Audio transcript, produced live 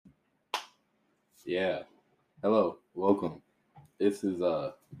Yeah. Hello. Welcome. This is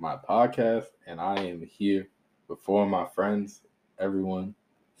my podcast and I am here with four of my friends. Everyone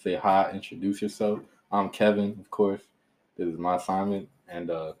say hi, introduce yourself. I'm Kevin, of course. This is my assignment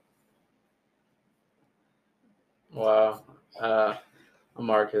and Wow. I'm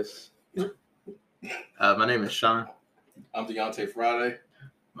Marcus. My name is Sean. I'm Deontay Friday.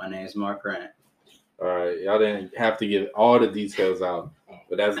 My name is Mark Grant. all right, y'all didn't have to give all the details out,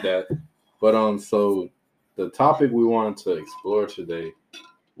 but that's that. But so the topic we wanted to explore today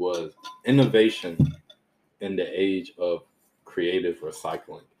was innovation in the age of creative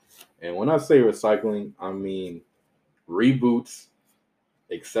recycling. And when I say recycling, I mean reboots,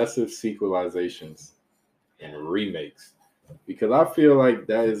 excessive sequelizations, and remakes. Because I feel like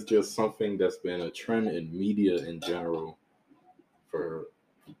that is just something that's been a trend in media in general for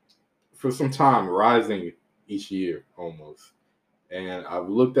some time, rising each year almost. And I've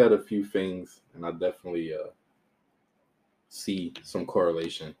looked at a few things, and I definitely see some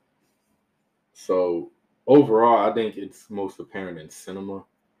correlation. So overall, I think it's most apparent in cinema,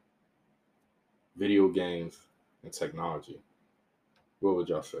 video games, and technology. What would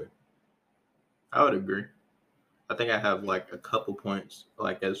y'all say? I would agree. I think I have like a couple points,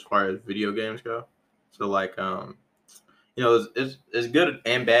 like as far as video games go. So it's good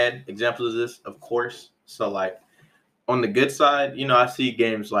and bad examples of this, of course. So like on the good side, I see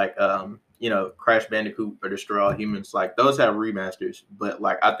games like Crash Bandicoot or Destroy All Humans. Like those have remasters, but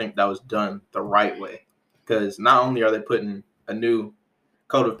like I think that was done the right way because not only are they putting a new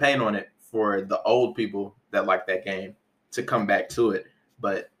coat of paint on it for the old people that like that game to come back to it,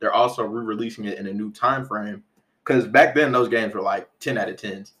 but they're also re-releasing it in a new time frame. Because back then those games were like 10 out of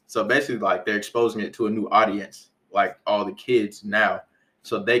 10s. So basically like they're exposing it to a new audience, like all the kids now,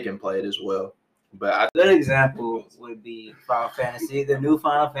 so they can play it as well. But A good example would be Final Fantasy, the new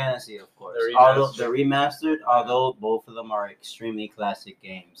Final Fantasy, of course. The remastered, although both of them are extremely classic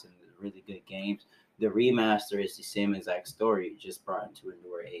games and really good games, the remaster is the same exact story, just brought into a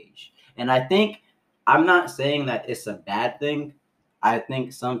newer age. And I'm not saying that it's a bad thing. I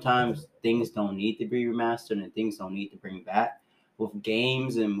think sometimes things don't need to be remastered and things don't need to bring back. With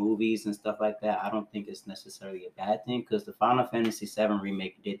games and movies and stuff like that, I don't think it's necessarily a bad thing because the Final Fantasy VII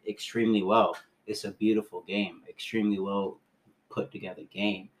remake did extremely well. It's a beautiful game, extremely well put together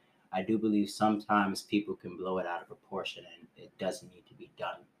game. I do believe sometimes people can blow it out of proportion and it doesn't need to be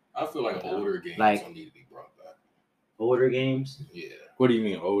done. I feel like older games Like- don't need to be brought back. Older games, Yeah, What do you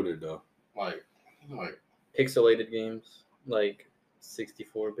mean older though? like Pixelated games, like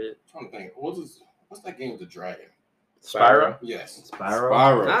 64-bit. I'm trying to think. What's that game with the dragon? Spyro? Yes. Spyro. I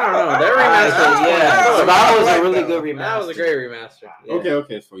don't know. Their remaster. Yeah, Spyro was like a really that good one. remaster. That was a great remaster. Yeah.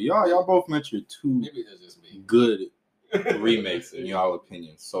 Okay. So y'all both mentioned two Maybe that's just me. good remakes in y'all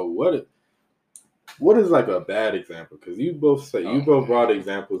opinion. So what is like a bad example? Because you both brought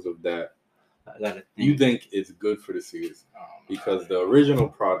examples of that. I gotta You think. think it's good for the series I don't know. because the original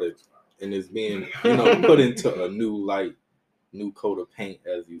product and is being put into a new light, new coat of paint,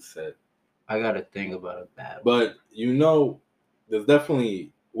 as you said. I gotta think about a bad one. But there's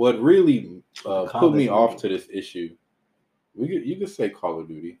definitely what really Call put of me Duty. off to this issue. You could say Call of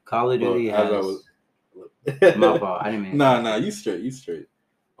Duty. Call of Duty But as I has. was- My fault. I didn't mean. Nah, you straight.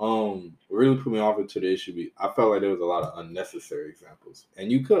 What really put me off into the issue. I felt like there was a lot of unnecessary examples,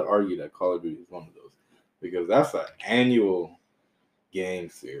 and you could argue that Call of Duty is one of those because that's an annual game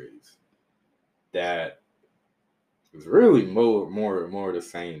series that is really more the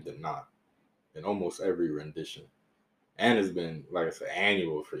same than not in almost every rendition, and it's been like I said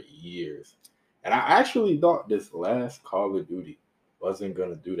annual for years. And I actually thought this last Call of Duty wasn't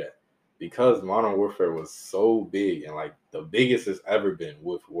gonna do that because Modern Warfare was so big and like the biggest it's ever been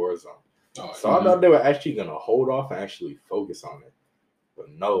with Warzone. Oh, So I thought they were actually gonna hold off and actually focus on it. But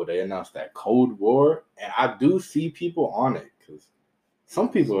no, they announced that Cold War, and I do see people on it because some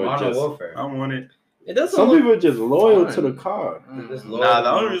people are Modern just Warfare. I want it. It doesn't. some look people are just loyal fun. to the card. Just Nah, loyal the to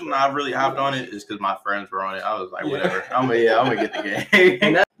only Modern reason I really hopped on it is because my friends were on it. I was like, whatever. I'm gonna get the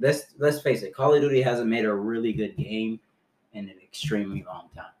game. Let's face it, Call of Duty hasn't made a really good game in an extremely long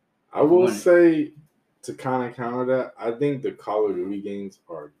time. I will Won it. say to kind of counter that, I think the Call of Duty games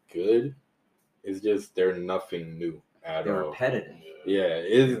are good. It's just they're nothing new at They're all. repetitive. Yeah,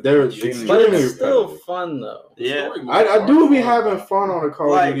 they're Extremely extremely But repetitive. it's still fun though. Yeah. I do be having fun on a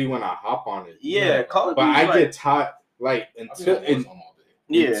Call Like- of Duty when I hop on it. Yeah, Call of But Duty. I get tired like until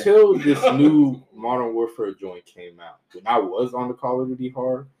Yeah. until this new Modern Warfare joint came out. When I was on the Call of Duty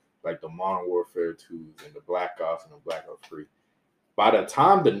hard, like the Modern Warfare 2s and the Black Ops and the Black Ops 3. By the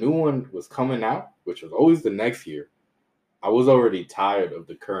time the new one was coming out, which was always the next year, I was already tired of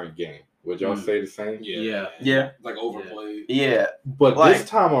the current game. Would y'all say the same? Yeah. Like overplayed. Yeah. But Like- this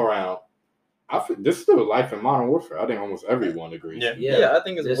time around, this is still life in Modern Warfare. I think almost everyone agrees. Yeah. Yeah, I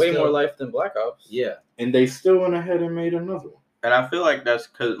think it's There's way still- more life than Black Ops. Yeah. And they still went ahead and made another one. And I feel like that's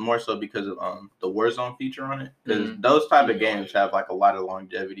more so because of the Warzone feature on it. Because Mhm. those type of games have like a lot of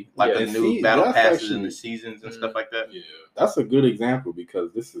longevity, like Yeah. the And new see, battle that's passes actually- and the seasons and stuff like that. Yeah. That's a good example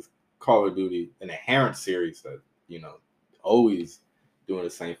because this is Call of Duty, an inherent series that, always doing the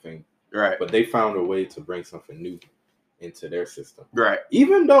same thing. Right. But they found a way to bring something new into their system. Right.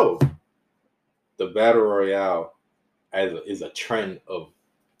 Even though the Battle Royale is a trend of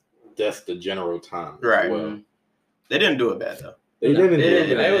just the general time. as Right. Well. They didn't do it bad though. They No, didn't they do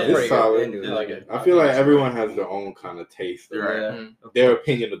didn't. it. They was It's pretty good. solid. They didn't do I like it. I feel like everyone has their own kind of taste. Of Right. their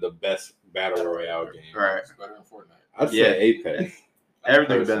opinion of the best Battle Royale game. Right. It's better than Fortnite. I'd Yeah. say Apex.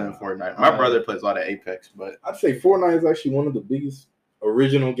 Everything's better than Fortnite. My brother plays a lot of Apex, but I'd say Fortnite is actually one of the biggest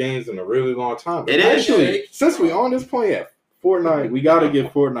original games in a really long time. It is. Actually, since we on this point, yeah, Fortnite, we got to give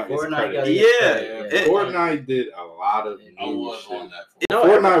Fortnite its Fortnite credit. gotta Yeah, get credit, it- Fortnite did a lot of I new was shit. on that. No,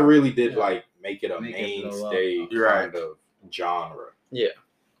 Fortnite really did Yeah. make it a Make it blow up. mainstay Right. kind of genre.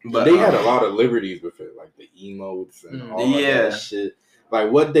 but They had a lot of liberties with it, like the emotes and Mm. all of Yeah. that shit.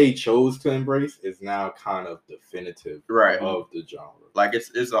 Like what they chose to embrace is now kind of definitive right. of the genre. Like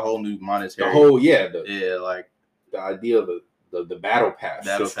it's a whole new monetary. The whole the yeah, like idea of the battle pass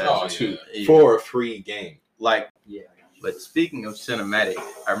Battle system pass, too, yeah. for a free game. like. Yeah. But speaking of cinematic,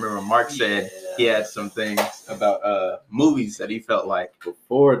 I remember Mark said he had some things about movies that he felt like.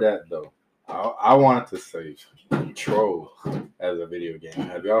 Before that though, I wanted to say Control as a video game.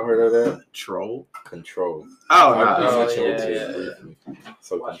 Have y'all heard of that? Troll. Control. Oh I no. briefly yeah, told you yeah. briefly.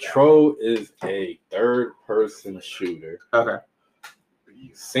 So Control is a third-person shooter, Okay.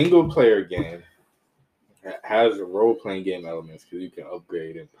 single-player game. It has role-playing game elements because you can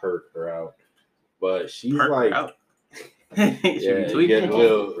upgrade and perk her out. But she's Perk like, out. yeah, you get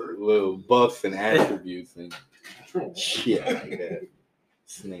little buffs and attributes and shit like that.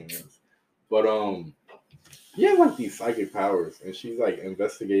 Snails. But she has like these psychic powers, and she's like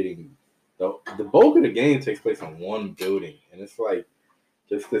investigating. The bulk of the game takes place on one building, and it's like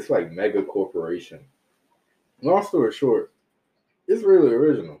just this like mega corporation. Long story short, it's really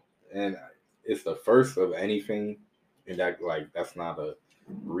original, and it's the first of anything, and that's not a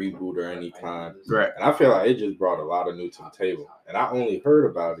reboot or any kind. Right. And I feel like it just brought a lot of new to the table, and I only heard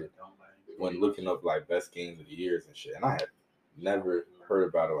about it when looking up like best games of the years and shit, and I had never heard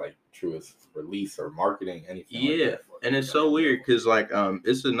about it like through its release or marketing, anything. Yeah, like that. and it's so weird because like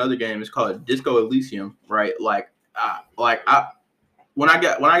it's another game. It's called Disco Elysium, right? When I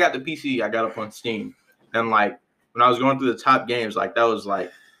got the PC, I got up on Steam, and like when I was going through the top games, like that was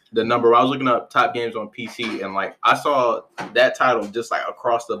like the number. I was looking up top games on PC, and like I saw that title just like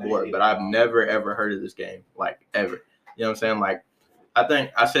across the board, but I've never ever heard of this game, like ever. You know what I'm saying? Like I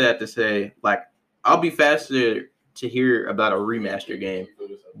think I say that to say like I'll be faster to hear about a remaster game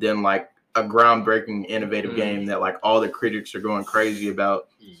than like a groundbreaking, innovative game that like all the critics are going crazy about.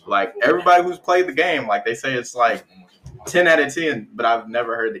 Like everybody who's played the game, like they say it's like 10 out of 10, but I've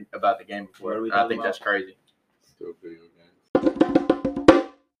never heard about the game before. What are we I talking think about? that's crazy. Still video games.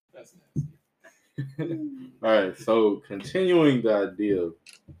 That's nasty. All right, so continuing the idea of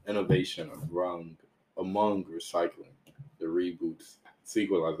innovation among recycling, the reboots,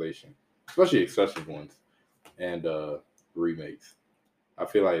 sequelization, especially excessive ones, and remakes. I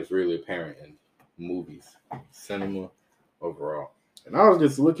feel like it's really apparent in movies, cinema overall. And I was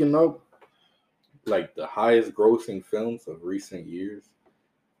just looking up like the highest grossing films of recent years,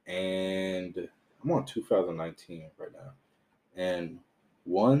 and I'm on 2019 right now. And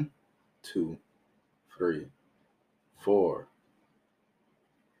 1, 2, 3, 4,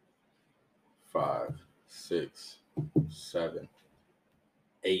 5, 6, 7,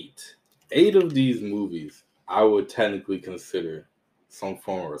 8. 8 of these movies I would technically consider some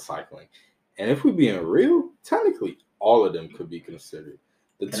form of recycling. And if we're being real, technically all of them could be considered.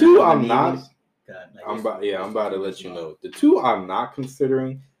 The Can I two know the I'm names? not God, I'm about to let you know. The two I'm not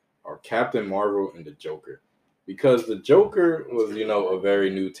considering are Captain Marvel and the Joker. Because the Joker was, a very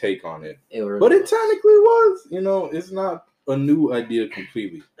new take on it. But it technically was, it's not a new idea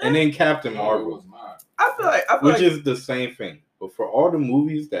completely. And then Captain Marvel, I feel like which is the same thing. But for all the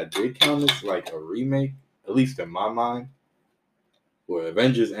movies that did count as like a remake, at least in my mind, were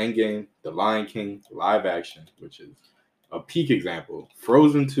Avengers Endgame, The Lion King, live action, which is a peak example,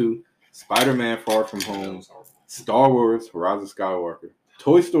 Frozen 2, Spider-Man Far From Home, Star Wars, Rise of Skywalker,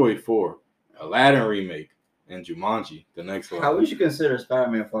 Toy Story 4, Aladdin remake, and Jumanji, the next one. How would you consider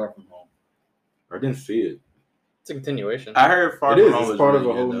Spider-Man Far From Home? I didn't see it. It's a continuation. I heard Far It From is. Home It's was part of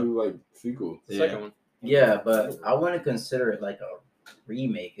really a whole good, though. new like sequel. The Yeah. second one. Yeah, but I wouldn't consider it like a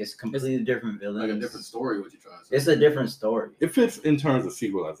remake. It's completely different villains. Like a different story. What you trying to say? It's a different story. It fits in terms of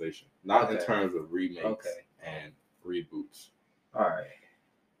sequelization, not in Okay. terms of remakes Okay. and reboots. All right.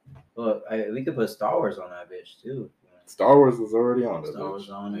 Well, we could put Star Wars on that bitch too. Star Wars was already on it. Star Wars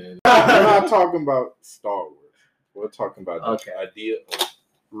on it. Man, We're not talking about Star Wars. We're talking about Okay. the idea of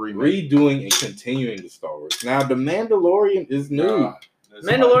Remake. redoing and continuing the Star Wars. Now, The Mandalorian is new. nah, that's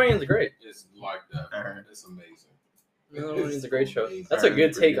Mandalorian's great. Like, it's like that. Alright. It's amazing. Mandalorian's a great show. amazing. That's a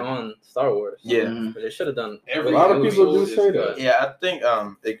good take Pretty on Star Wars. Yeah. Mhm. But they should have done. Every A lot of movie. people do episode say is that. good. Yeah, I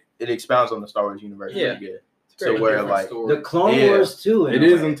think it expounds on the Star Wars universe Yeah. really good. It's great. So where Different like story. The Clone Yeah. Wars too. in It a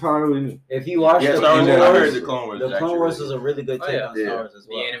is way. entirely new. If you watch yeah, the Star Wars. Clone I Wars, heard the Clone Wars. the is Clone actually Wars really is a good. really good Oh, take yeah. on Yeah. Star Wars as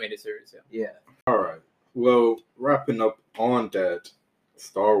The well. animated series. Yeah. Yeah. All right. Well, wrapping up on that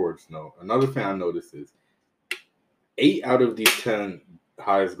Star Wars note, another thing I noticed is 8 out of these 10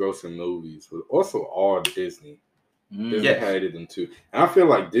 highest grossing movies were also all Disney. Disney Yes. had it in 2. And I feel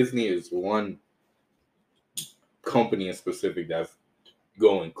like Disney is one company in specific that's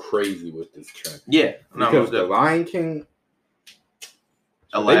going crazy with this trend. Yeah, no, Because most The definitely. Lion King, they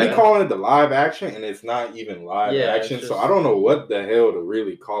be Aladdin. calling it the live action, and it's not even live Yeah, it's action. just- So I don't know what the hell to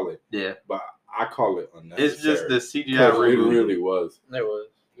really call it, Yeah, but I call it unnecessary. it's just the CGI 'Cause it reboot. really was. There was.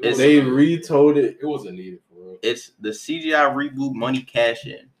 It was They needed. retold it. It wasn't needed for real. It's the CGI reboot money cash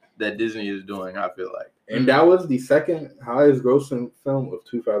in that Disney is doing. I feel like. And that was the second highest grossing film of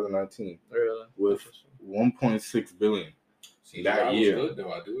 2019 Really. with 1.6 billion. CGI That was year. good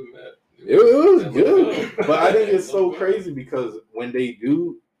though. I do admit. It was It good, looked but I think it's It so looked good. crazy because when they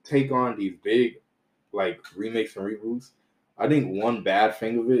do take on these big, like remakes and reboots, I think one bad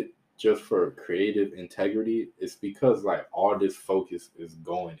thing of it, just for creative integrity, is because like all this focus is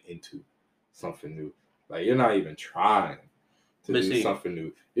going into something new. Like you're not even trying to But do see- something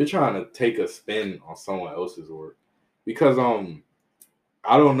new. You're trying to take a spin on someone else's work. Because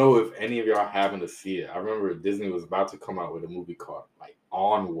I don't know if any of y'all happened to see it. I remember Disney was about to come out with a movie called like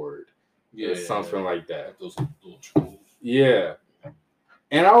Onward. Or something like that. Like those little trolls. Yeah.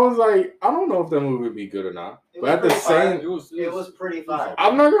 And I was like, I don't know if that movie would be good or not. It But at the was same, It was pretty fire.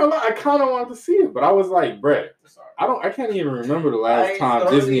 I'm not gonna lie, I kind of wanted to see it, but I was like, Brett, It's all right. I can't even remember the I last time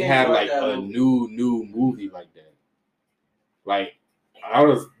thoroughly Disney had enjoyed like that a movie. new movie like that. Like, I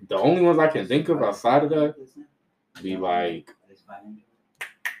was the only ones I can think of outside of that be like,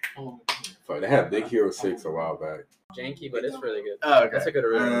 fuck, they had Big Hero 6 a while back. Janky, but it's really good. Oh, okay. That's a good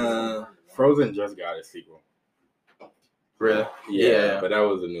original. Frozen just got a sequel. Really? Yeah, but that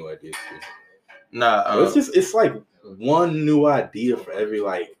was a new idea too. Nah. It's like one new idea for every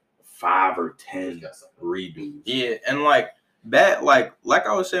like 5 or 10 redos. Yeah, and like that, like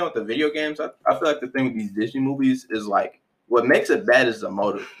I was saying with the video games, I feel like the thing with these Disney movies is like what makes it bad is the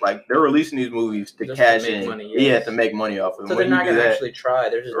motive. Like they're releasing these movies to Just to cash make in, money, yeah, yes. to make money off of them. So When they're you not do gonna that- actually try.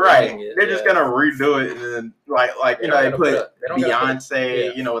 They're just right. doing it. They're just yeah. gonna redo it and then like They you know don't they gotta put up- they don't gotta put- Beyonce,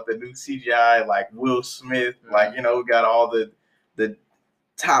 yeah. you know, with the new CGI, like Will Smith, Mhm. like you know, we got all the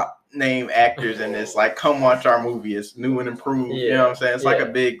top name actors in this. Like, come watch our movie. It's new and improved. You know what I'm saying? It's like Yeah.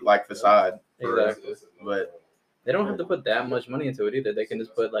 a big like facade. Exactly. But They don't have to put that much money into it either. They can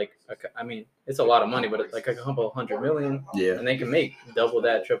just put like, I mean, it's a lot of money, but it's like a couple $100 million, yeah, and they can make double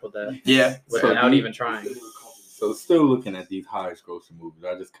that, triple that, yeah. without even trying. So still looking at these highest grossing movies,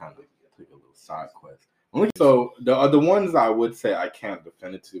 I just kind of took a little side quest. So the ones I would say I can't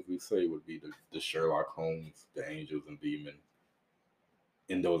definitively say would be the Sherlock Holmes, the Angels and Demon,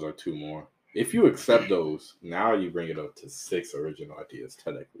 and those are 2 more. If you accept those, now you bring it up to 6 original ideas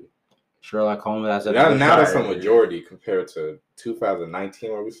technically. Sherlock Holmes has a Now that's a Sorry. majority compared to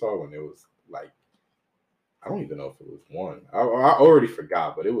 2019 where we saw when it was like, I don't even know if it was 1. I already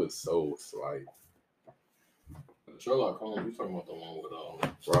forgot, but it was so slight. Sherlock Holmes, you talking about the one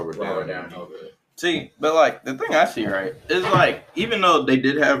with Robert Robert Downey. Downey. okay. See, but like the thing I see, right, is like even though they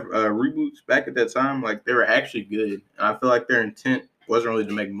did have reboots back at that time, like they were actually good, and I feel like their intent wasn't really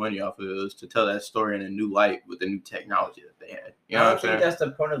to make money off of it. It was to tell that story in a new light with the new technology that they had. You know I what don't I'm saying? think that's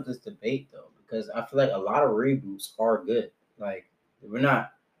the point of this debate though, because I feel like a lot of reboots are good. Like we're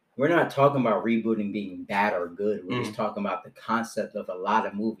not talking about rebooting being bad or good. We're just talking about the concept of a lot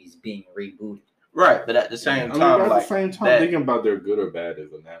of movies being rebooted. Right, but at the same I mean, time, at like the same time, that- thinking about their good or bad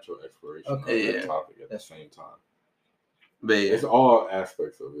is a natural exploration Okay. of Yeah. the topic at the same time. but yeah, It's all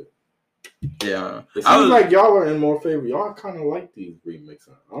aspects of it. yeah. It I seems was- like y'all are in more favor. Y'all kind of like these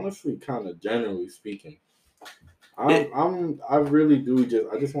remixing. Honestly, kind of generally speaking, I really do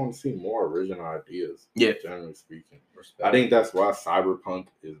I just want to see more original ideas. Yeah. Generally speaking, I think that's why Cyberpunk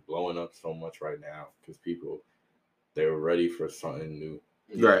is blowing up so much right now because people they're ready for something new.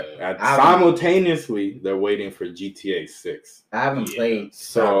 Right. And I- simultaneously, they're waiting for GTA 6. I haven't played.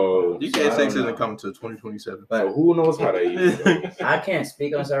 So, GTA 6 I don't isn't know. coming until 2027. But so who knows how they use it? I can't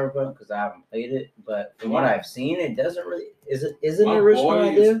speak on Cyberpunk because I haven't played it. But from what I've seen, it doesn't really. Is it an My original boy is-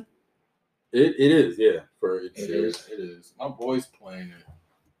 idea? It is, yeah. For its It series. It is. My boy's playing it,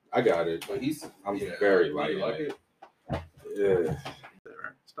 I got it. but he's. I'm yeah, very you light like on it. Yeah.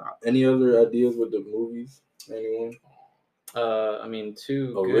 Stop. Any other ideas with the movies? Anyone? I mean,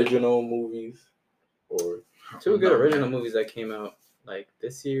 two Original movies? Or good original movies that came out like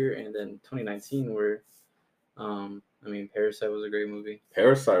this year and then 2019 were, I mean, Parasite was a great movie,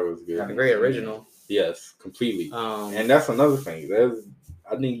 Parasite was good. a great original. Yes, completely. And And that's another thing.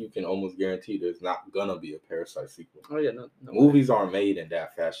 I think you can almost guarantee there's not gonna be a Parasite sequel. oh yeah, no Movies aren't made in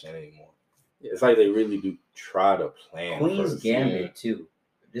that fashion anymore. Yeah. It's like they really do try to plan. Queen's first. Gambit too.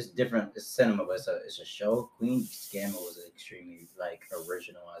 Just different. It's cinema, but it's a show. Queen's Gambit was extremely like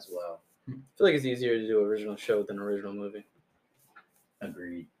original as well. I feel like it's easier to do original show than original movie.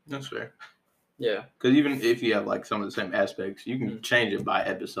 Agreed. That's fair. Yeah, Because even if you have like some of the same aspects, you can change it by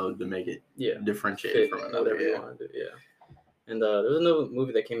episode to make it yeah. differentiate Fit from another. whatever you Yeah. want to do. Yeah. And there was another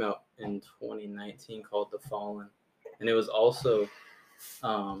movie that came out in 2019 called The Fallen, and it was also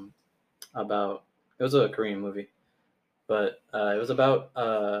about. It was a Korean movie, but it was about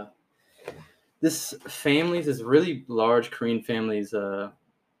this really large Korean family's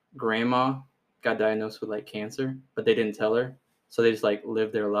grandma got diagnosed with like cancer, but they didn't tell her, so they just like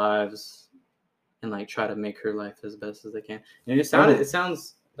live their lives and like try to make her life as best as they can. And it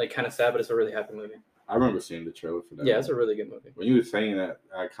sounds like kind of sad, but it's a really happy movie. I remember seeing the trailer for that. Yeah, it's a really good movie. When you were saying that,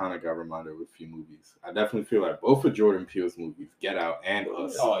 I kind of got reminded of a few movies. I definitely feel like both of Jordan Peele's movies, Get Out and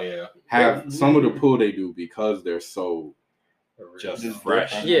Us, Oh yeah. have some of the pull they do because they're so just Original.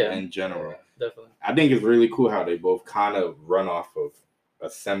 fresh Yeah. in general. Definitely. I think it's really cool how they both kind of run off of a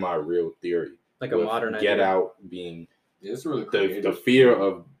semi-real theory. Like a with modern Get idea. Out being It's really the fear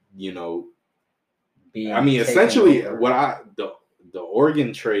of, Being I mean, taken essentially, over. the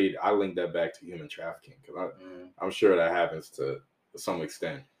organ trade, I link that back to human trafficking because I'm sure that happens to some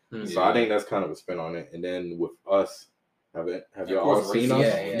extent. Hmm. So I think that's kind of a spin on it. And then with Us, have you all seen Us?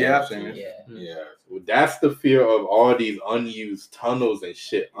 Yeah, I've seen it. Yeah. Yeah. That's the fear of all these unused tunnels and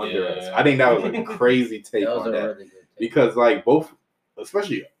shit under us. I think that was a crazy take That was on a that really good take. because like both,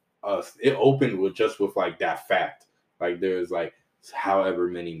 especially Us, it opened with like that fact. Like there's like however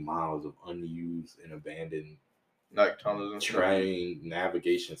many miles of unused and abandoned Like tunnels and train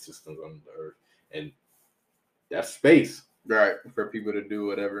navigation systems on the earth, and that's space. Right. For people to do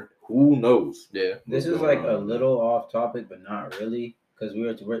whatever. Who knows? Yeah. This is like a little off topic, but not really, because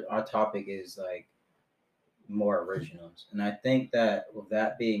our topic is like more originals, and I think that with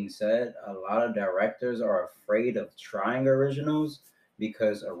that being said, a lot of directors are afraid of trying originals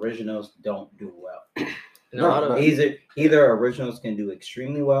because originals don't do well. And a lot of Either originals can do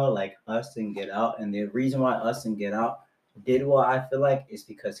extremely well, like Us and Get Out, and the reason why Us and Get Out did well, I feel like, is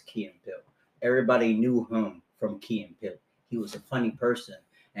because Key and Peele. Everybody knew him from Key and Peele. He was a funny person,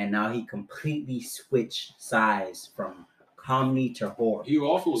 and now he completely switched sides from comedy to horror. He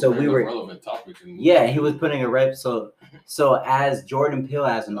also was So bringing we were- relevant topics. In Yeah, he was putting a rep. So as Jordan Peele,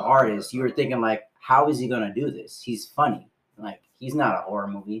 as an artist, you were thinking like, how is he gonna do this? He's funny. Like he's not a horror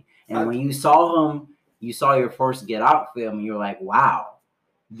movie. And when you saw him, you saw your first Get Out film, and you're like, wow,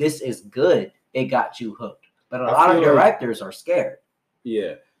 this is good. It got you hooked. But a I lot of feel like- directors are scared.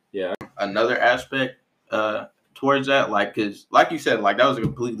 Yeah, Another aspect towards that, like, because like you said, like that was a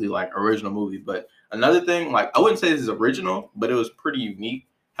completely like original movie. But another thing, like I wouldn't say this is original, but it was pretty unique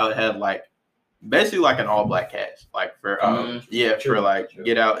how it had like basically like an all black cast, like for True, for like true.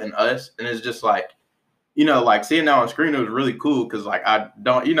 Get Out and Us, and it's just like, you know, like seeing that on screen, it was really cool because like I've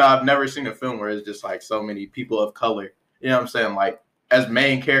never seen a film where it's just like so many people of color, you know what I'm saying, like as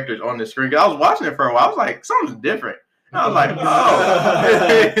main characters on the screen. 'Cause I was watching it for a while, I was like, something's different. And I was like,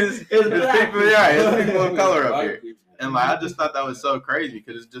 oh, it's people of color up here. And like I just thought that was so crazy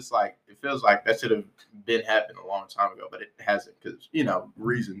because it's just like it feels like that should have been happened a long time ago, but it hasn't because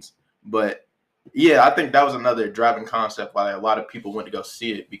reasons. But yeah, I think that was another driving concept why a lot of people went to go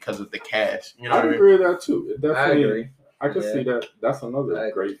see it because of the cast. You know I what I mean? agree with that too. It I definitely, agree. I can Yeah. see that. That's I another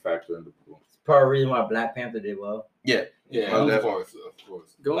agree. great factor in the pool. It's part of the reason why Black Panther did well. Yeah, of course.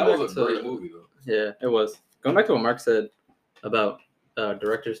 Going That back was a to- great movie though. Yeah, it was. Going back to what Mark said about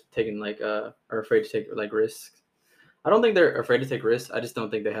directors taking like are afraid to take like risks. I don't think they're afraid to take risks. I just don't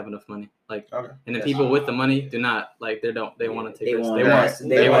think they have enough money. Like, Okay. and the That's people with the money do not like. They want to take They risks. want They yes, want.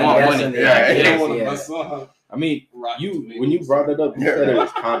 they They want want yes money. in the Yeah, actors, yeah. I mean, when you brought it up, you said it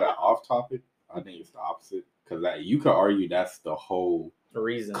was kind of off topic. I think it's the opposite because that you could argue that's the whole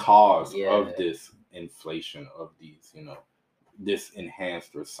reason cause Yeah. of this inflation of these, this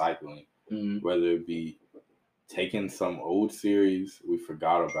enhanced recycling, whether it be taking some old series we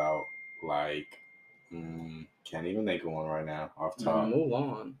forgot about, like can't even think of one right now off top.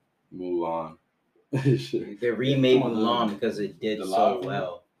 Mulan. They remade Mulan because it did The so live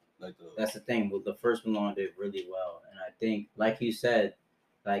well. Like That's the thing. Well, the first Mulan did really well, and I think, like you said,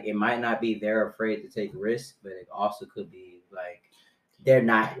 like it might not be they're afraid to take risks, but it also could be like they're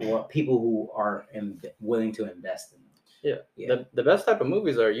not people who are willing to invest in them. Yeah. The best type of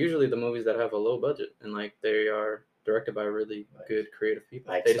movies are usually the movies that have a low budget and like they are directed by really good creative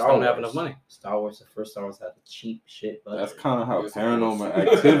people. Like they just Star don't have Wars. enough money. Star Wars, the first Star Wars had a cheap shit budget. That's kind of how Yes, Paranormal it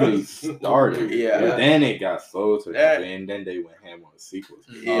was. Activity started. Yeah. And then it got sold to That- and then they went ham on the sequels.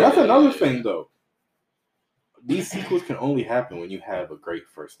 Yeah. That's another thing, though. These sequels can only happen when you have a great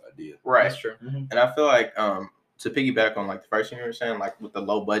first idea. Right. That's true. And I feel like to piggyback on like the first thing you were saying, like with the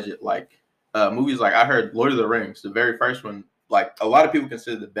low budget, like movies like I heard Lord of the Rings, the very first one, like a lot of people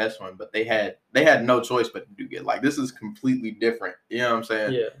consider the best one, but they had no choice but to do it. Like this is completely different. You know what I'm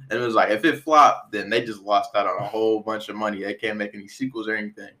saying? Yeah. And it was like if it flopped, then they just lost out on a whole bunch of money. They can't make any sequels or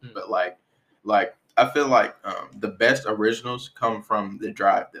anything. But like I feel like the best originals come from the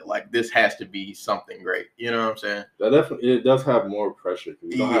drive that like this has to be something great. You know what I'm saying? That definitely it does have more pressure because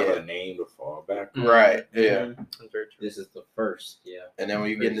you don't Yeah. have a name to fall back on. Right. Yeah. That's very true. This is the first, yeah. And then when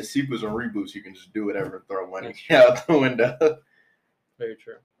you get into sequels and reboots, you can just do whatever and throw money out the window. Very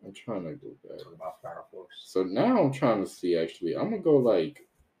true. I'm trying to go back. Talk about Fire Force. So now I'm trying to see, actually, I'm going to go like,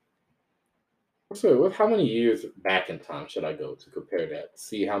 how many years back in time should I go to compare that?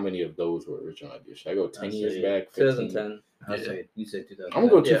 See how many of those were original ideas. Should I go 10 I'd years say back? 15? 2010. I would say you said 2000. I'm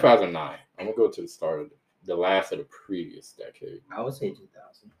going to go Yeah. 2009. I'm going to go to the start of the last of the previous decade. I would say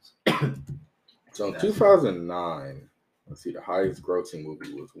 2000. So in 2009, let's see, the highest grossing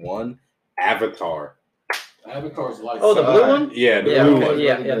movie was one, Avatar. Avatar's like Oh, the blue one? Yeah, the Yeah, blue okay, one.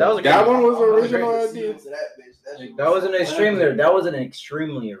 yeah, that was a That good one was I'm not original great idea. to that bitch. That was an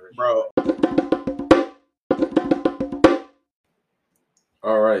extremely original. Bro,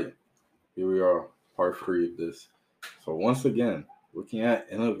 All right, here we are, part 3 of this. So once again, looking at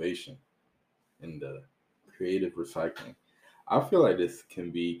innovation in the creative recycling. I feel like this can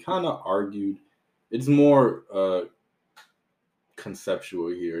be kind of argued. It's more conceptual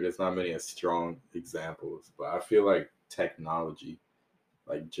here. There's not many strong examples, but I feel like technology,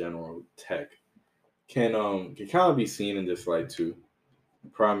 like general tech, can kind of be seen in this light too.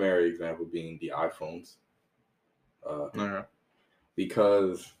 The primary example being the iPhones.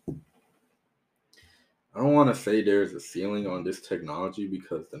 Because I don't want to say there's a ceiling on this technology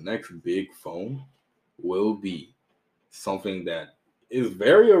because the next big phone will be something that is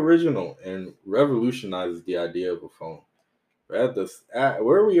very original and revolutionizes the idea of a phone. But at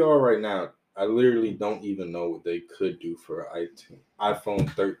where we are right now, I literally don't even know what they could do for iPhone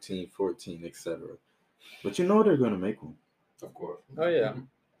 13, 14, etc. But you know they're going to make one. Of course. Oh, yeah.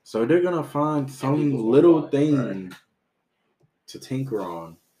 So they're going to find some people will little buy it, thing to tinker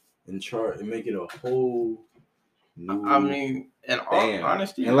on and chart and make it a whole new I mean, in all band.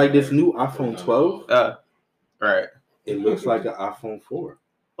 honesty, And like this new iPhone 12, right? it looks like an iPhone 4.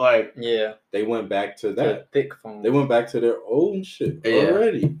 Like, Yeah. They went back to The that. thick phone. They went back to their own shit Yeah.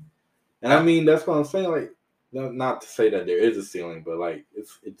 already. And I mean, that's what I'm saying. Like, not to say that there is a ceiling, but like,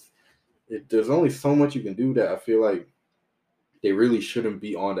 there's only so much you can do that I feel like they really shouldn't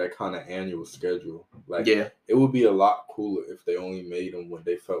be on that kind of annual schedule. Like, yeah, it would be a lot cooler if they only made them when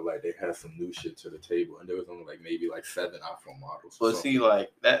they felt like they had some new shit to the table, and there was only like maybe like 7 iPhone models. but see, like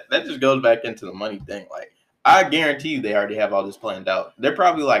that just goes back into the money thing. Like, I guarantee you, they already have all this planned out. They're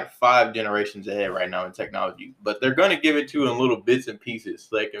probably like 5 generations ahead right now in technology, but they're gonna give it to you in little bits and pieces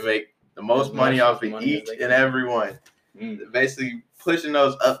so they can make the most As money much off of money as each they and can. every one. Basically pushing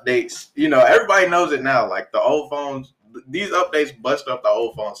those updates. You know, everybody knows it now. Like the old phones, these updates bust up the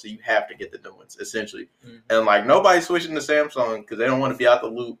old phones, so you have to get the new ones essentially. And like nobody's switching to Samsung because they don't want to be out the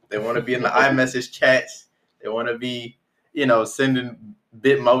loop. They want to be in the iMessage chats. They want to be, sending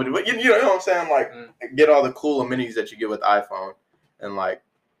Bitmoji. But you know what I'm saying? Like get all the cool amenities that you get with iPhone. And like,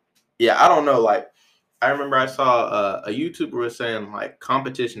 yeah, I don't know. Like, I remember I saw a YouTuber was saying like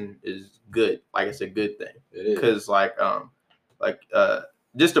competition is good. Like it's a good thing. It is. Because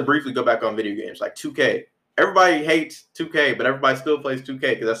just to briefly go back on video games, like 2K. Everybody hates 2K, but everybody still plays 2K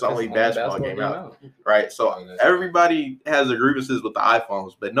because that's the only basketball game out, right? So everybody has their grievances with the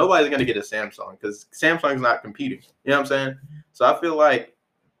iPhones, but nobody's gonna get a Samsung because Samsung's not competing. You know what I'm saying? So I feel like,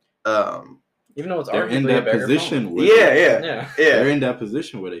 Even though it's They're in arguably a that better position phone. where yeah, they're in that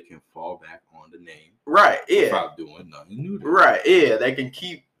position where they can fall back on the name Right. Yeah. without doing nothing new. Right. Yeah. They can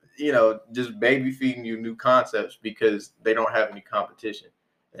keep, just baby feeding you new concepts because they don't have any competition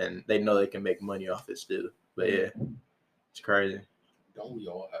and they know they can make money off it still. But yeah, it's crazy. Don't we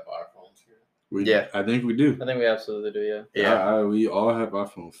all have iPhones here? Yeah. I think we do. I think we absolutely do. Yeah. Yeah. We all have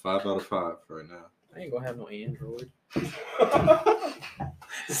iPhones. 5 out of 5 right now. I ain't gonna have no Android.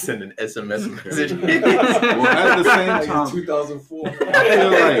 Send an SMS message. Well, at the same Like in time, 2004.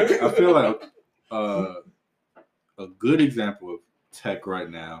 I feel like a good example of tech right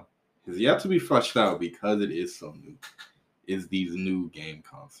now is yet to be fleshed out because it is so new. Is these new game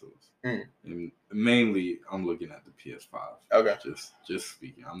consoles, and mainly I'm looking at the PS5. Okay. Just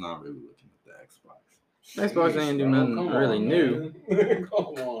speaking, I'm not really looking at the Xbox. Xbox ain't do nothing really new.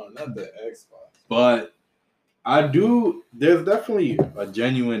 Come on, not the Xbox. But there's definitely a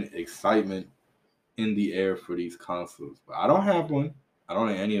genuine excitement in the air for these consoles. But I don't have one. I don't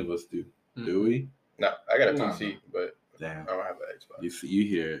think any of us do. Do we? No, I got a No, PC, but Damn. I don't have an Xbox. You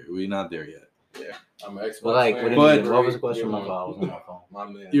hear? We're not there yet. Yeah. I'm an Xbox. Well, like, fan. But- what was the question? You're My fault. I was on my phone. My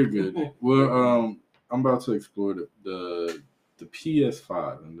man. You're good. Well, I'm about to explore the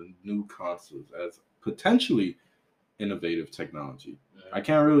PS5 and the new consoles as potentially innovative technology. I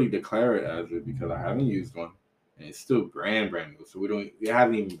can't really declare it as it because I haven't used one, and it's still brand new. So we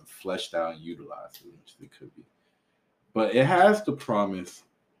haven't even fleshed out and utilized as much as it could be. But it has the promise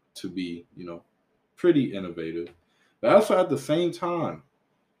to be, pretty innovative. But also at the same time,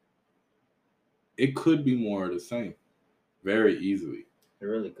 it could be more of the same, very easily. They're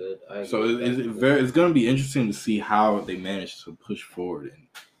really good. So it's going to be interesting to see how they manage to push forward in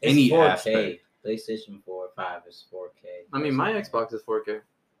any 4K. aspect. PlayStation 4, 5 is 4K. I mean, my Xbox is 4K,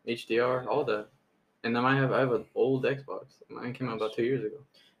 HDR, all that. And then I have an old Xbox. Mine came out about 2 years ago.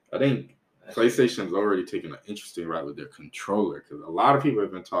 I think PlayStation's already taken an interesting route with their controller because a lot of people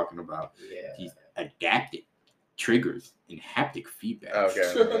have been talking about these adaptive triggers and haptic feedback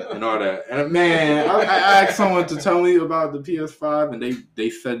Okay. and all that. And man, I asked someone to tell me about the PS5 and they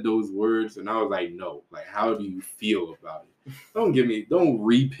said those words and I was like, no. Like, how do you feel about it? Don't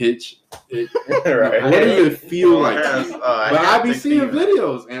repitch it. Right. What does it feel like? But But I be seeing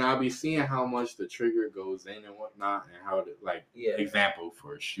videos and I be seeing how much the trigger goes in and whatnot and how to, example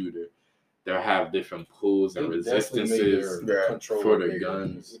for a shooter, they'll have different pulls and resistances for the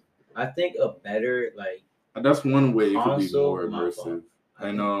guns. I think a better That's one way it could be console, more my immersive. fault.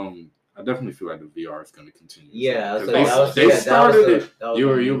 And I definitely feel like the VR is going to continue. Yeah, Because they started it. You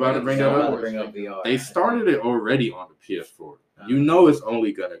were about to bring that up? Bring up VR. They started it already on the PS4. You know it's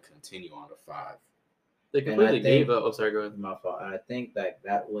only going to continue on the 5. They completely think- gave up. Oh, sorry, go ahead. My fault. And I think that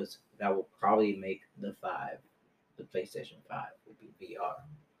will probably make the PlayStation 5 would be VR.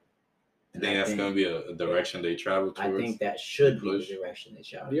 I think that's going to be a direction they travel towards. I think that should be push. the direction they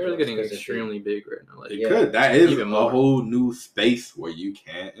travel. VR is towards, getting 'cause if extremely big right now. Like, It Yeah. could. That is Even a more. whole new space where you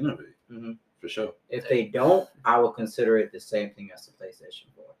can innovate. Mhm. For sure. If they don't, I would consider it the same thing as the PlayStation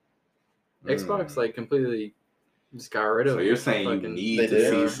 4. Xbox completely just got rid of So it. you're saying you Fucking- need They to did.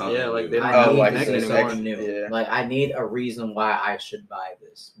 see something. Yeah, like, new. they don't I have need like to see anymore. something new. Yeah. Like I need a reason why I should buy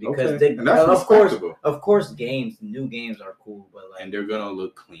this because Okay. And that's of course, respectable. new games are cool, but And they're gonna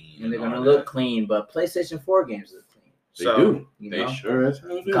look clean. and they're all gonna that. look clean. But PlayStation 4 games look clean. They So, do. You They know? sure as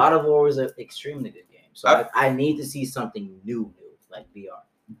hell do. God of War is an extremely good game, so I- I need to see something new like VR.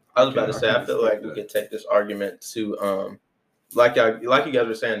 I was about to I say, can I feel like respect we that. could take this argument to, like you guys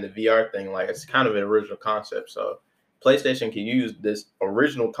were saying, the VR thing, like it's kind of an original concept. So PlayStation can use this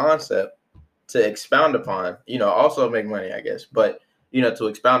original concept to expound upon, also make money, I guess, but to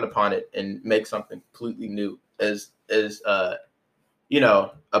expound upon it and make something completely new as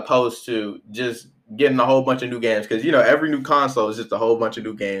opposed to just getting a whole bunch of new games. Because every new console is just a whole bunch of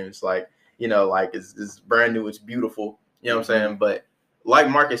new games. Like it's brand new, it's beautiful. You know what I'm saying? But like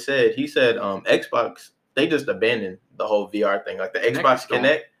Marcus said, he said Xbox, they just abandoned the whole VR thing. Like the Kinect Xbox is gone.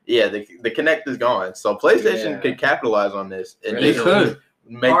 Kinect, yeah, the Kinect is gone. So PlayStation Yeah. could capitalize on this and They just could.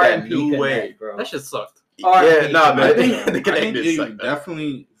 make that RIP new Kinect, way. bro. That shit sucked. Yeah, no, man. I I think, think the I Kinect think is you sucked up.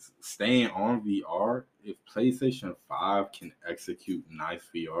 definitely staying on VR. If PlayStation 5 can execute nice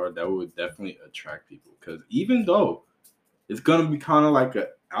VR, that would definitely attract people. Because even though it's gonna be kind of like an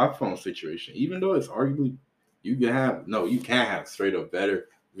iPhone situation, even though it's arguably you can't have straight up better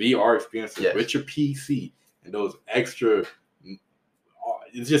VR experiences Yes. with your PC and those extra.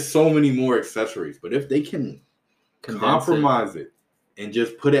 It's just so many more accessories. But if they can Condense compromise it and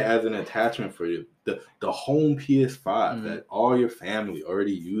just put it as an attachment for you, the home PS5 Mhm. that all your family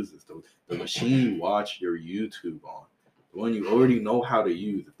already uses, the machine you watch your YouTube on, the one you already know how to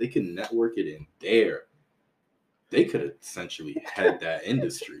use. If they can network it in there, they could essentially head that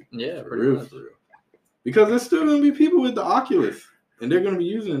industry. Yeah, for pretty real, much. for real. Because there's still gonna be people with the Oculus, and they're gonna be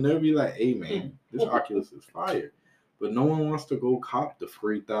using it. And they'll be like, "Hey, man, this Oculus is fire," but no one wants to go cop the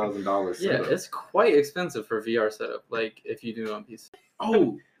 $3,000 setup. Yeah, it's quite expensive for VR setup. Like if you do it on PC.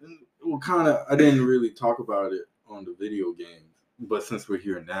 Oh, well, kind of. I didn't really talk about it on the video games, but since we're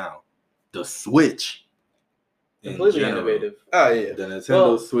here now, the Switch. in Completely general, innovative. Oh yeah. The Nintendo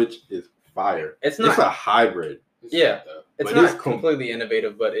Well, Switch is fire. It's not. It's a hybrid. Yeah. It's But not it's completely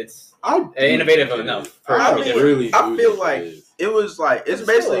innovative, but it's I do innovative think it enough is. for I me mean, to- really I do feel think like it is. it was like it's It's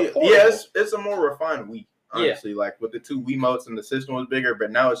still basically affordable. it's a more refined Wii. Honestly, like with the two Wiimotes and the system was bigger, but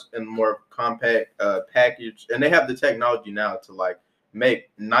now it's in more compact package, and they have the technology now to like make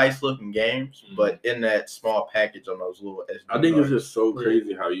nice looking games, but in that small package on those little SD I think it's cards. just so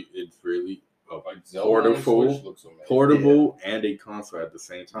crazy how it's really Like Zelda on the portable, Switch looks amazing. portable, and a console at the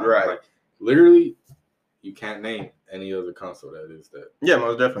same time. Right. Like literally, you can't name any other console that is that. Yeah,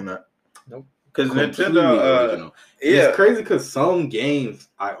 most definitely not. Nope. Because Completely Nintendo, original. yeah, It's crazy because some games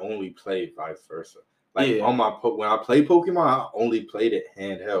I only play vice versa. Like Yeah. on my when I play Pokemon, I only played it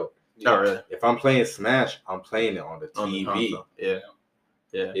handheld. oh really If I'm playing Smash, I'm playing it on the on the TV. console. Yeah,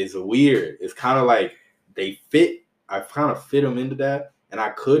 yeah, It's weird. It's kind of like they fit. I kind of fit them into that, and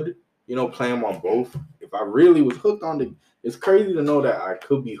I could, play them on both. If I really was hooked on the, it's crazy to know that I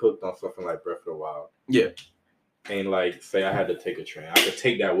could be hooked on something like Breath of the Wild. Yeah. And like, say I had to take a train, I could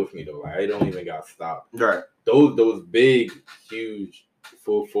take that with me though. Like, I don't even got stopped. right. Those big, huge,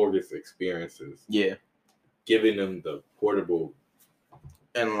 full focus experiences, Yeah, giving them the portable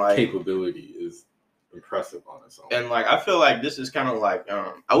and like capability is impressive on its own. And like I feel like this is kind of like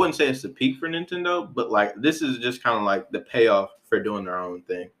I wouldn't say it's the peak for Nintendo, but like this is just kind of like the payoff for doing their own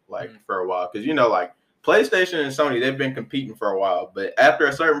thing like for a while, because like PlayStation and Sony, they've been competing for a while, but after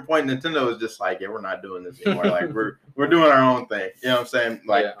a certain point Nintendo is just like, yeah, we're not doing this anymore. Like we're doing our own thing, you know what I'm saying?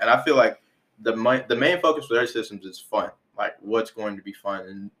 Like Yeah. And I feel like the main focus for their systems is fun, like what's going to be fun.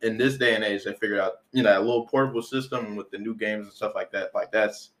 And in this day and age they figured out a little portable system with the new games and stuff like that, like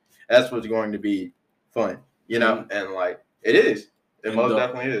that's what's going to be fun, and like it And most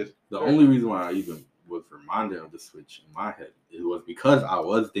definitely is. The only reason why I even was reminded of the Switch in my head, it was because I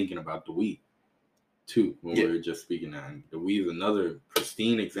was thinking about the Wii too when we were just speaking that. And the Wii is another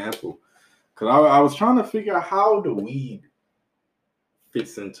pristine example, because I was trying to figure out how the Wii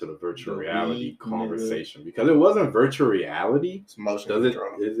fits into the virtual reality conversation, because it wasn't virtual reality. It's motion Does it?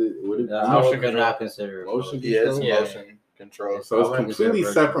 control. Is it? Would it? I Motion would control. not consider it Motion motion. Yeah, it's control? motion control. So it's I wouldn't consider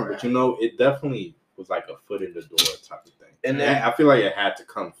completely virtual separate, but it definitely was like a foot in the door type of thing. And And then- I feel like it had to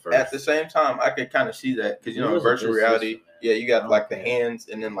come first. At the same time, I could kind of see that because It was a virtual good reality, system, man. yeah, you got like the Okay. hands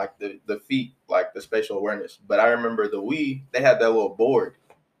and then like the feet, like the spatial awareness. But I remember the Wii, they had that little board,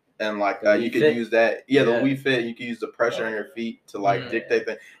 and like The you Wii could Fit? use that. Yeah, the Yeah. Wii Fit. You could use the pressure on your feet to like Mm. dictate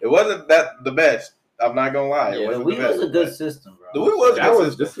things. It wasn't that the best. I'm not gonna lie. Yeah, It The wasn't Wii the best. was a good but- system, bro. The Wii was that good was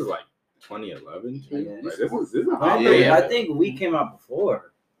system. this is like 2011 too. Yeah. Like, this is I hot. Yeah. think Wii came out before.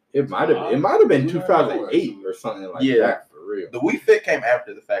 It might have been 2008 or something like Yeah. that for real. The Wii Fit came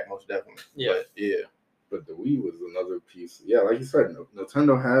after the fact, most definitely. Yeah. But, yeah. But the Wii was another piece. Yeah, like you said,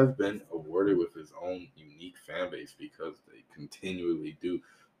 Nintendo has been awarded with its own unique fan base because they continually do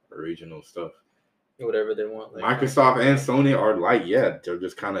original stuff. Whatever they want. Like, Microsoft and Sony are like, they're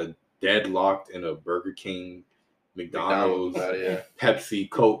just kind of deadlocked in a Burger King, McDonald's, yeah. Pepsi,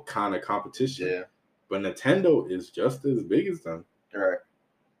 Coke kind of competition. Yeah. But Nintendo is just as big as them, Right.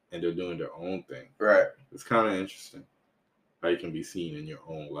 and they're doing their own thing. Right. It's kind of interesting how you can be seen in your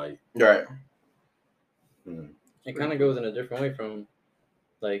own light. Right. It kind of goes in a different way from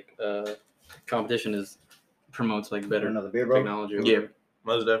like competition promotes like better Another beer, bro? technology. Or Yeah. whatever.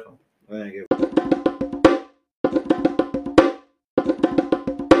 Most definitely. We're gonna get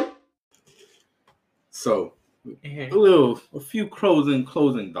So, a few closing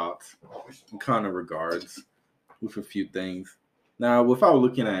thoughts in kind of regards with a few things. Now, without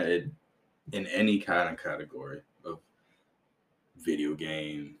looking at it in any kind of category of video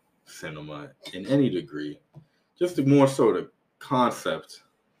game, cinema, in any degree, just more so the concept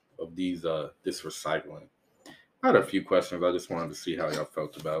of this recycling. I had a few questions I just wanted to see how y'all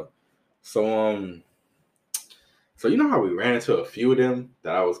felt about. So you know how we ran into a few of them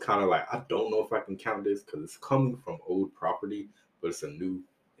that I was kind of like, I don't know if I can count this because it's coming from old property, but it's a new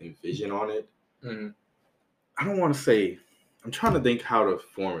envision on it. Mm-hmm. I don't want to say, I'm trying to think how to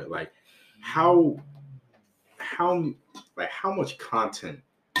form it. Like how much content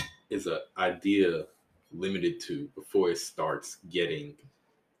is an idea limited to before it starts getting,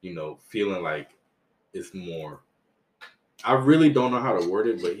 feeling like it's more. I really don't know how to word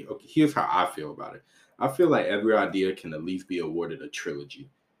it, but here's how I feel about it. I feel like every idea can at least be awarded a trilogy.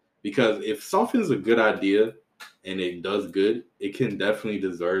 Because if something's a good idea and it does good, it can definitely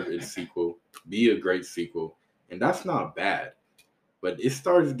deserve its sequel, be a great sequel, and that's not bad. But it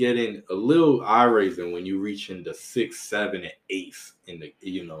starts getting a little eye raising when you reach into 6, 7, and 8 in the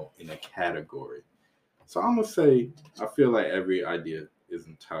in a category. So I'm gonna say I feel like every idea is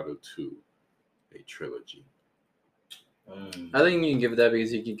entitled to a trilogy. I think you can give it that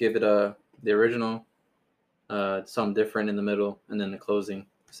because you can give it the original, something different in the middle, and then the closing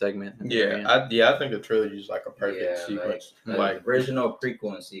segment. I think a trilogy is like a perfect sequence. Like original,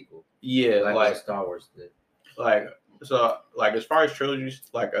 prequel, and sequel. Yeah, like what Star Wars did. Like as far as trilogies,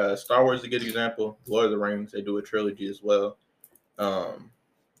 like Star Wars is a good example. Lord of the Rings, they do a trilogy as well.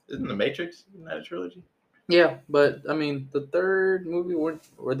 Isn't The Matrix not a trilogy? Yeah, but I mean, the third movie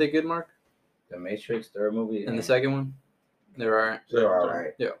were they good, Mark? The Matrix third movie And the second one, they're alright. They're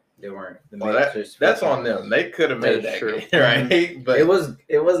alright. Yeah, they weren't. The Matrix, that's on them. They could have made that true, game, right? But it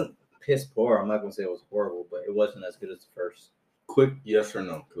wasn't piss poor. I'm not gonna say it was horrible, but it wasn't as good as the first. Quick yes or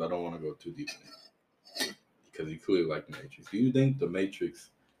no, because I don't want to go too deep in it. Because you clearly like The Matrix. Do you think The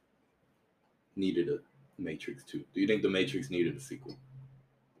Matrix needed a Matrix 2? Do you think The Matrix needed a sequel?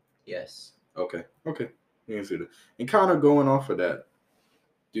 Yes. Okay. You can see that. And kind of going off of that,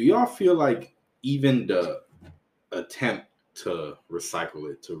 do y'all feel like even the attempt to recycle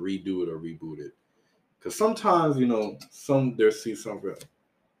it, to redo it or reboot it? Because sometimes, something. Let's use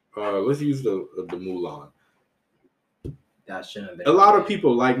the Mulan. That shouldn't have been. A lot of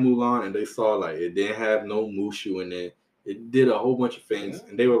people like Mulan, and they saw like it didn't have no Mushu in it. It did a whole bunch of things,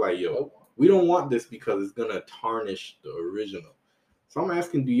 and they were like, "Yo, we don't want this because it's gonna tarnish the original." So I'm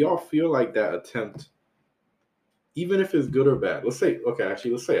asking, do y'all feel like that attempt, even if it's good or bad? Let's say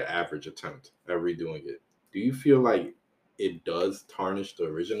an average attempt at redoing it. Do you feel like it does tarnish the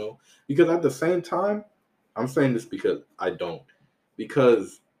original? Because at the same time, I'm saying this because I don't.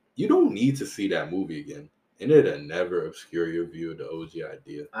 Because you don't need to see that movie again. And it'll never obscure your view of the OG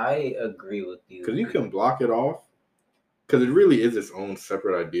idea. I agree with you. Because you can block it off. Because it really is its own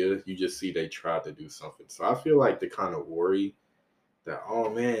separate idea. You just see they tried to do something. So I feel like they kind of worry that, oh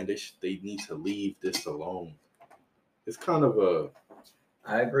man, they need to leave this alone. It's kind of a...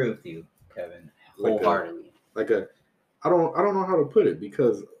 I agree with you, Kevin, wholeheartedly. I don't know how to put it,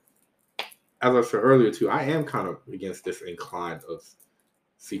 because as I said earlier too, I am kind of against this incline of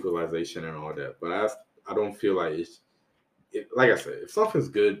sequelization and all that. But I don't feel like like I said, if something's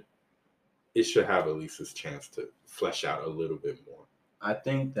good, it should have at least its chance to flesh out a little bit more. I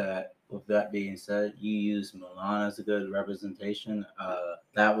think that with that being said, you use Mulan as a good representation.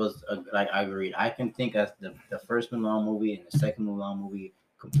 That was I agreed. I can think of the first Mulan movie and the second Mulan movie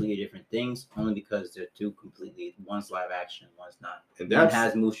completely different things, only because they're two completely, one's live action, one's not. And one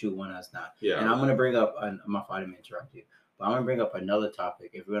has Mushu, one has not. Yeah. And I'm gonna bring up, I'm not fighting to interrupt you, but I'm gonna bring up another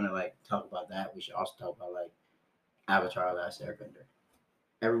topic. If we're gonna talk about that, we should also talk about Avatar: Last Airbender.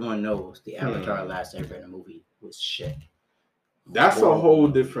 Everyone knows the Avatar: Last Airbender movie was shit. That's a whole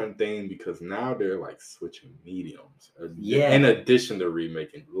different thing, because now they're switching mediums. Yeah. In addition to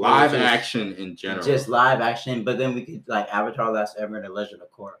remaking live action in general. Just live action, but then we could Avatar: Last Airbender, Legend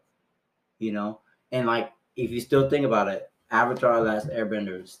of Korra. And if you still think about it, Avatar: Last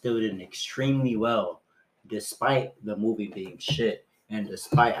Airbender still did extremely well, despite the movie being shit. And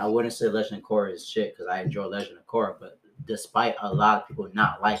despite, I wouldn't say Legend of Korra is shit because I enjoy Legend of Korra, but despite a lot of people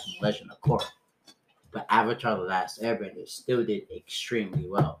not liking Legend of Korra. But Avatar: The Last Airbender still did extremely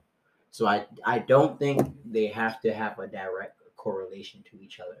well. So I don't think they have to have a direct correlation to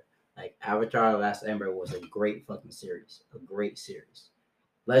each other. Avatar: The Last Airbender was a great fucking series. A great series.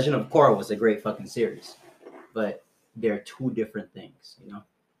 Legend of Korra was a great fucking series. But they're two different things,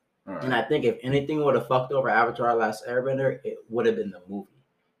 Right. And I think if anything would have fucked over Avatar: Last Airbender, it would have been the movie.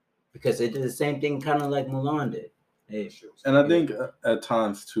 Because it did the same thing kind of like Mulan did. And I think at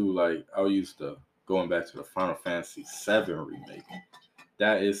times too, I'll use going back to the Final Fantasy VII remake,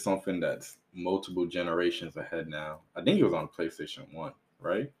 that is something that's multiple generations ahead now. I think it was on PlayStation 1,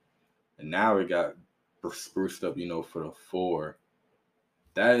 right? And now it got spruced up, for the 4.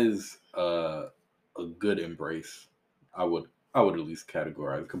 That is a good embrace. I would at least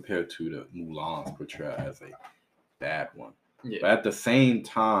categorize compared to the Mulan's portrayal as a bad one. Yeah. But at the same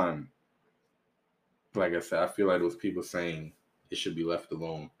time, like I said, I feel like those people saying it should be left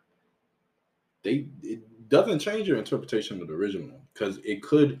alone, it doesn't change your interpretation of the original, because the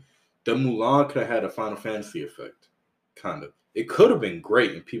Mulan could have had a Final Fantasy effect, kind of. It could have been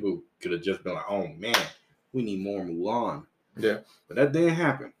great, and people could have just been like, "Oh man, we need more Mulan." Yeah, but that didn't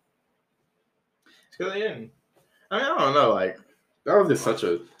happen. It's because they didn't. I mean, I don't know. That was just such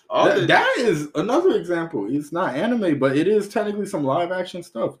a That is another example. It's not anime, but it is technically some live action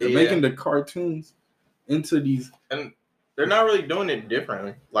stuff. They're making the cartoons into these, and they're not really doing it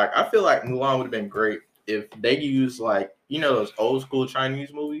differently. Like I feel like Mulan would have been great if they used like those old school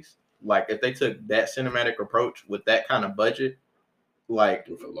Chinese movies. Like if they took that cinematic approach with that kind of budget, like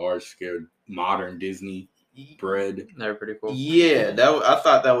with a large scale modern Disney bread. They're pretty cool. Yeah, I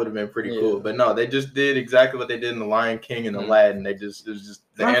thought that would have been pretty cool. But no, they just did exactly what they did in The Lion King and Aladdin. It was just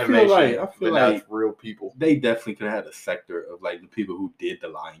the animation. I feel like it's real people. They definitely could have had a sector of like the people who did The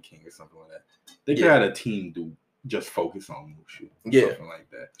Lion King or something like that. They could have had a team do just focus on Mushu. Something like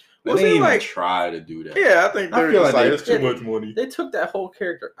that. They didn't even try to do that. Yeah, I think I feel like it's too much money. They took that whole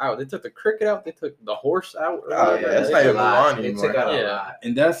character out. They took the cricket out. They took the horse out. Oh, yeah, that's not even Mulan They anymore. took out a lot.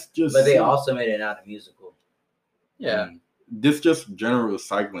 And that's just. But they also made it not a musical. Yeah. And this just general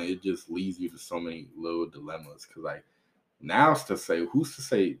recycling. It just leads you to so many little dilemmas. Because like now it's to say, who's to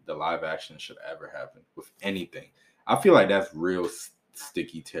say the live action should ever happen with anything? I feel like that's real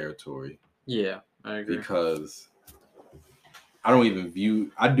sticky territory. Yeah, I agree. Because I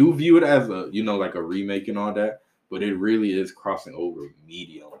do view it as a, like a remake and all that, but it really is crossing over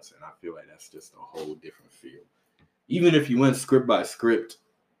mediums. And I feel like that's just a whole different field. Even if you went script by script,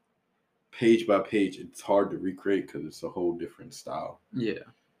 page by page, it's hard to recreate because it's a whole different style. Yeah,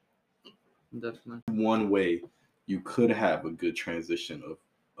 definitely. One way you could have a good transition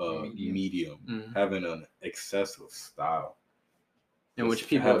of medium, having an excessive style. In which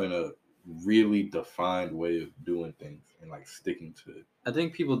people having a really defined way of doing things and like sticking to it. I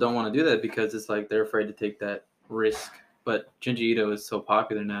think people don't want to do that because it's like they're afraid to take that risk. But Junji Ito is so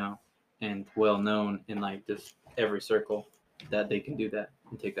popular now and well known in like just every circle that they can do that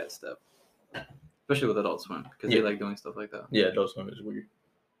and take that step. Especially with Adult Swim because they like doing stuff like that. Yeah, Adult Swim is weird.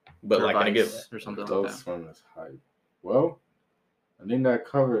 But or like I get or something Adult like that. Swim is hype. Well, I think that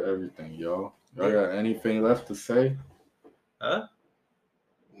covered everything, y'all. Y'all got anything left to say? Huh?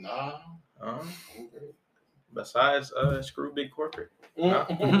 Nah. Besides, screw big corporate. That's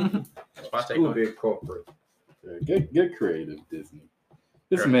my take Screw on it. big corporate. Yeah, get creative, Disney.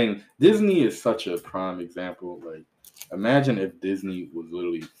 Disney is such a prime example. Like, imagine if Disney was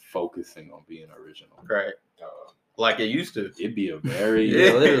literally focusing on being original. Right. Like it used to. It'd be a very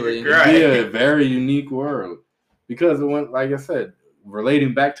literally. it'd be a very unique world. Because it went, like I said,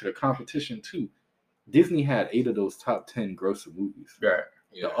 relating back to the competition too, Disney had 8 of those top 10 grossing movies. Right.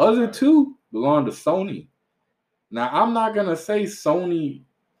 Yeah. The other 2 belong to Sony. Now, I'm not going to say Sony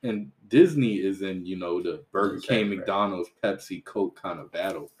and Disney is in, the Burger King, McDonald's, Pepsi, Coke kind of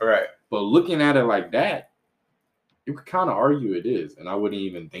battle. Right. But looking at it like that, you could kind of argue it is, and I wouldn't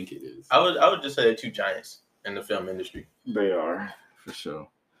even think it is. I would just say they're 2 giants in the film industry. They are, for sure.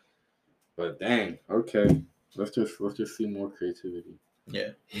 But dang, okay. Let's just see more creativity. Yeah.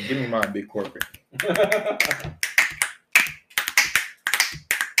 Give me my big corporate.